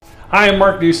Hi, I'm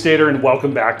Mark Newstater and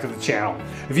welcome back to the channel.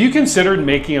 Have you considered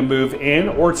making a move in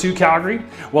or to Calgary?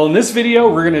 Well, in this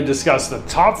video, we're going to discuss the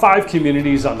top 5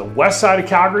 communities on the west side of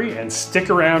Calgary, and stick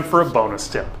around for a bonus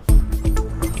tip.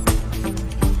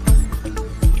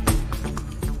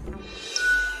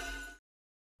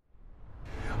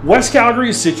 West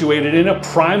Calgary is situated in a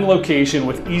prime location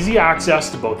with easy access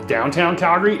to both downtown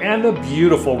Calgary and the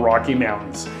beautiful Rocky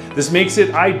Mountains. This makes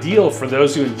it ideal for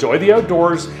those who enjoy the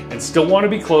outdoors and still want to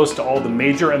be close to all the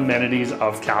major amenities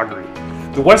of Calgary.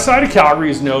 The west side of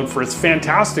Calgary is known for its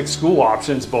fantastic school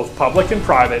options, both public and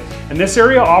private, and this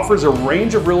area offers a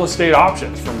range of real estate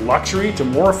options from luxury to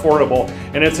more affordable,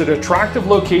 and it's an attractive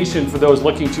location for those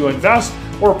looking to invest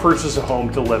or purchase a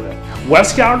home to live in.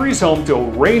 West Calgary is home to a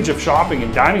range of shopping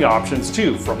and dining options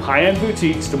too, from high-end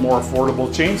boutiques to more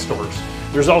affordable chain stores.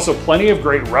 There's also plenty of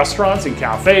great restaurants and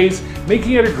cafes,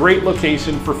 making it a great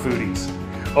location for foodies.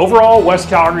 Overall, West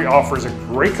Calgary offers a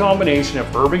great combination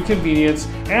of urban convenience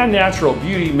and natural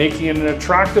beauty, making it an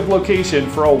attractive location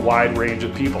for a wide range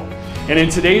of people. And in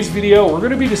today's video, we're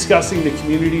going to be discussing the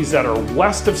communities that are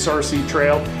west of Sarcee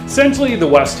Trail, essentially the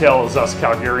West Hill as us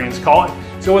Calgarians call it.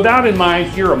 So with that in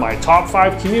mind, here are my top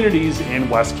 5 communities in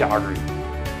West Calgary.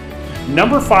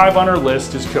 Number 5 on our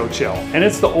list is Coach Hill, and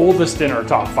it's the oldest in our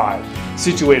top 5,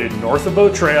 situated north of Bow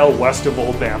Trail, west of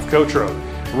Old Banff Coach Road.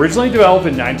 Originally developed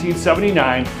in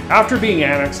 1979 after being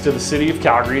annexed to the city of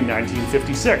Calgary in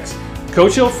 1956.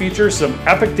 Coach Hill features some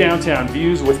epic downtown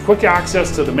views with quick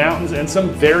access to the mountains and some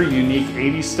very unique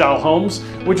 80s style homes,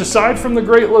 which aside from the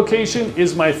great location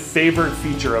is my favorite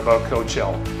feature about Coach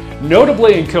Hill.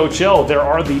 Notably in Coach Hill, there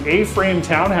are the A-frame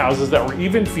townhouses that were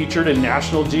even featured in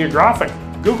National Geographic.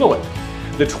 Google it.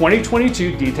 The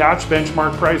 2022 detached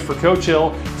benchmark price for Coach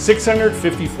Hill,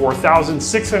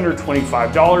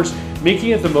 $654,625,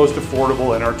 making it the most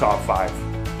affordable in our top 5.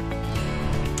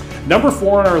 Number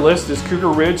 4 on our list is Cougar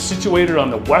Ridge, situated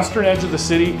on the western edge of the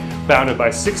city, bounded by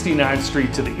 69th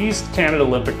Street to the east, Canada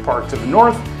Olympic Park to the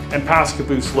north, and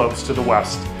Pascaboo Slopes to the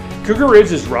west. Cougar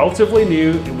Ridge is relatively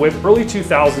new with early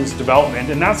 2000s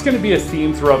development, and that's going to be a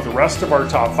theme throughout the rest of our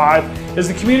top 5, as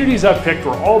the communities I've picked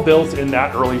were all built in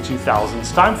that early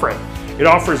 2000s timeframe. It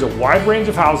offers a wide range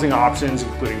of housing options,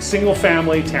 including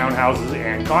single-family, townhouses,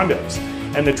 and condos.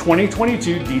 And the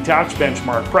 2022 detached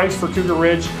benchmark price for Cougar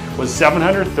Ridge was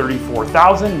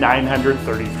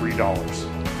 $734,933.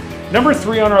 Number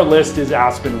 3 on our list is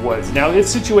Aspen Woods. Now it's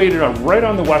situated right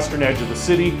on the western edge of the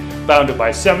city, bounded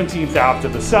by 17th Ave to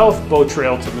the south, Bow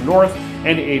Trail to the north,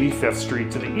 and 85th Street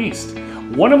to the east.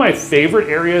 One of my favorite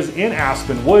areas in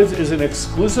Aspen Woods is an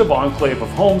exclusive enclave of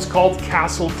homes called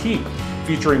Castle Keep,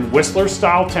 featuring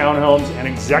Whistler-style townhomes and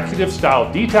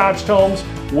executive-style detached homes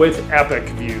with epic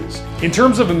views. In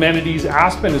terms of amenities,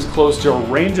 Aspen is close to a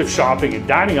range of shopping and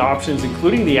dining options,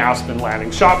 including the Aspen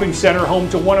Landing Shopping Center, home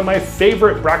to one of my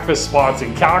favorite breakfast spots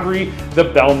in Calgary, the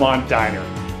Belmont Diner.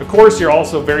 Of course, you're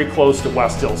also very close to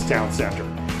West Hills Town Center.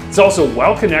 It's also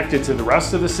well connected to the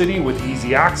rest of the city with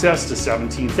easy access to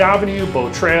 17th Avenue, Bow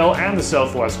Trail, and the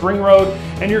Southwest Ring Road,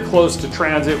 and you're close to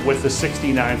transit with the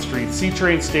 69th Street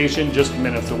C-Train station just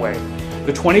minutes away.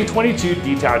 The 2022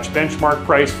 detached benchmark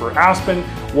price for Aspen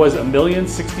was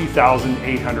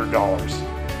 $1,060,800.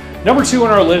 Number 2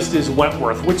 on our list is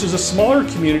Wentworth, which is a smaller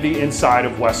community inside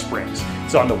of West Springs.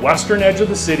 It's on the western edge of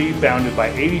the city, bounded by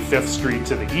 85th Street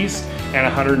to the east and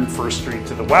 101st Street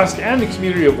to the west, and the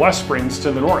community of West Springs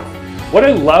to the north. What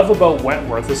I love about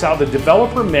Wentworth is how the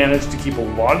developer managed to keep a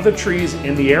lot of the trees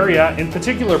in the area, in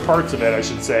particular parts of it I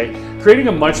should say, creating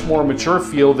a much more mature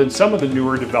feel than some of the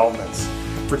newer developments.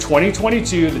 For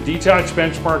 2022, the detached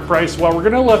benchmark price, well, we're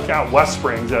going to look at West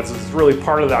Springs as it's really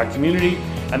part of that community,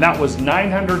 and that was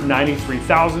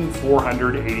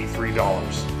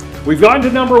 $993,483. We've gotten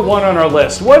to number 1 on our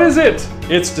list. What is it?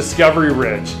 It's Discovery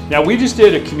Ridge. Now, we just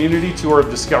did a community tour of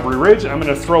Discovery Ridge. I'm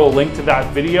going to throw a link to that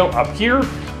video up here,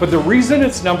 but the reason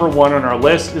it's number 1 on our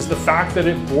list is the fact that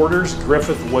it borders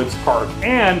Griffith Woods Park,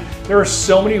 and there are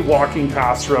so many walking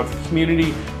paths throughout the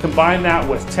community. Combine that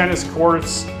with tennis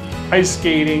courts, ice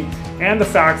skating, and the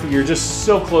fact that you're just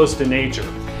so close to nature.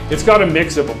 It's got a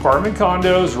mix of apartment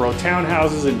condos, row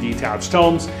townhouses, and detached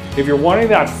homes. If you're wanting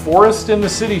that forest in the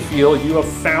city feel, you have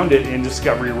found it in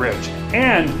Discovery Ridge.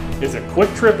 And it's a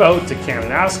quick trip out to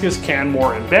Kananaskis,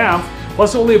 Canmore, and Banff,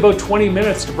 plus only about 20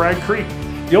 minutes to Bragg Creek.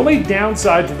 The only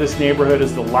downside to this neighborhood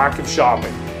is the lack of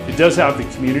shopping. It does have the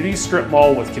community strip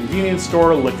mall with convenience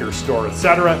store, liquor store,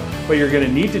 etc., but you're going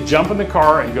to need to jump in the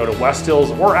car and go to West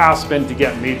Hills or Aspen to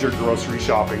get major grocery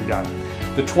shopping done.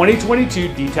 The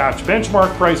 2022 detached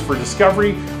benchmark price for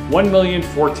Discovery,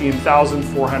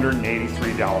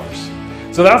 $1,014,483.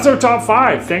 So that's our top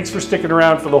 5. Thanks for sticking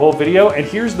around for the whole video, and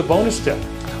here's the bonus tip.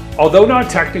 Although not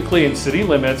technically in city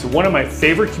limits, one of my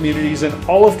favorite communities in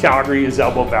all of Calgary is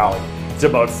Elbow Valley. It's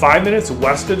about 5 minutes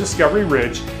west of Discovery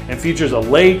Ridge and features a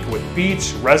lake with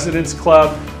beach, residence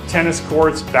club, tennis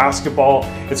courts, basketball.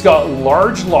 It's got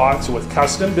large lots with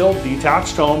custom-built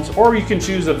detached homes, or you can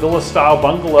choose a villa-style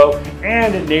bungalow,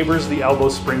 and it neighbors the Elbow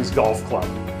Springs Golf Club.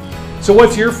 So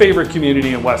what's your favorite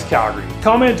community in West Calgary?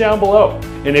 Comment down below.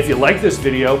 And if you like this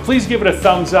video, please give it a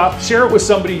thumbs up, share it with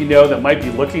somebody you know that might be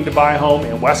looking to buy a home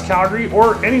in West Calgary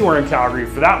or anywhere in Calgary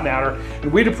for that matter.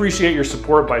 And we'd appreciate your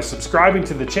support by subscribing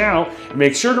to the channel, and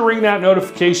make sure to ring that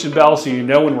notification bell so you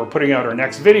know when we're putting out our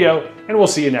next video, and we'll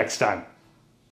see you next time.